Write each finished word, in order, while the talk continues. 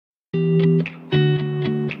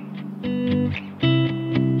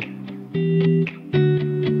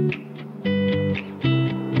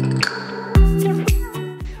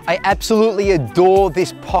absolutely adore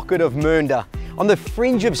this pocket of Mernda. On the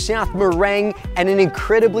fringe of South Morang and an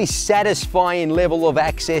incredibly satisfying level of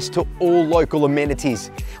access to all local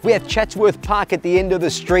amenities. We have Chatsworth Park at the end of the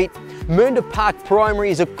street. Mernda Park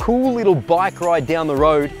Primary is a cool little bike ride down the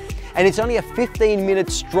road, and it's only a 15-minute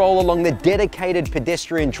stroll along the dedicated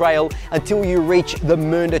pedestrian trail until you reach the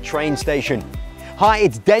Mernda train station. Hi,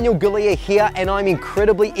 it's Daniel Galea here, and I'm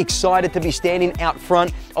incredibly excited to be standing out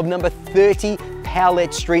front of number 30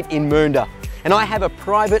 Powlett Street in Mernda. And I have a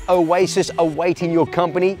private Oasis awaiting your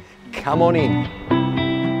company. Come on in.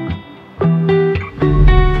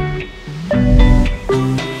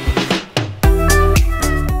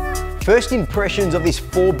 First impressions of this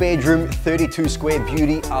 4-bedroom, 32 square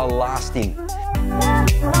beauty are lasting.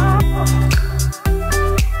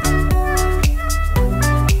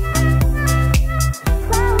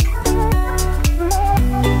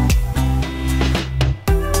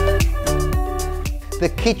 The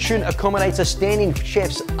kitchen accommodates a standing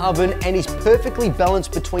chef's oven and is perfectly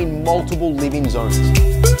balanced between multiple living zones.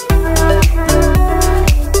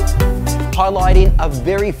 Highlighting a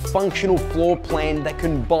very functional floor plan that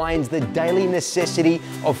combines the daily necessity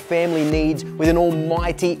of family needs with an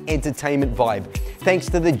almighty entertainment vibe, thanks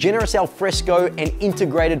to the generous alfresco and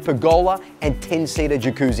integrated pergola and 10-seater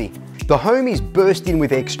jacuzzi. The home is bursting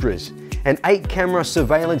with extras. An 8-camera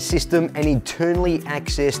surveillance system and internally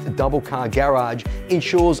accessed double-car garage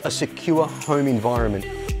ensures a secure home environment.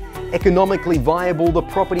 Economically viable, the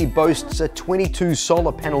property boasts a 22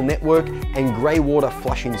 solar panel network and grey water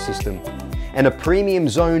flushing system. And a premium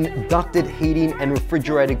zone ducted heating and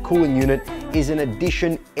refrigerated cooling unit is an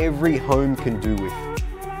addition every home can do with.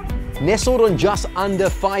 Nestled on just under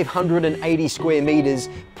 580 square meters,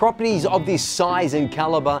 properties of this size and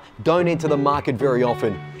caliber don't enter the market very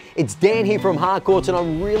often. It's Dan here from Harcourts, and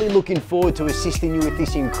I'm really looking forward to assisting you with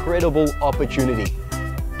this incredible opportunity.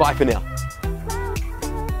 Bye for now.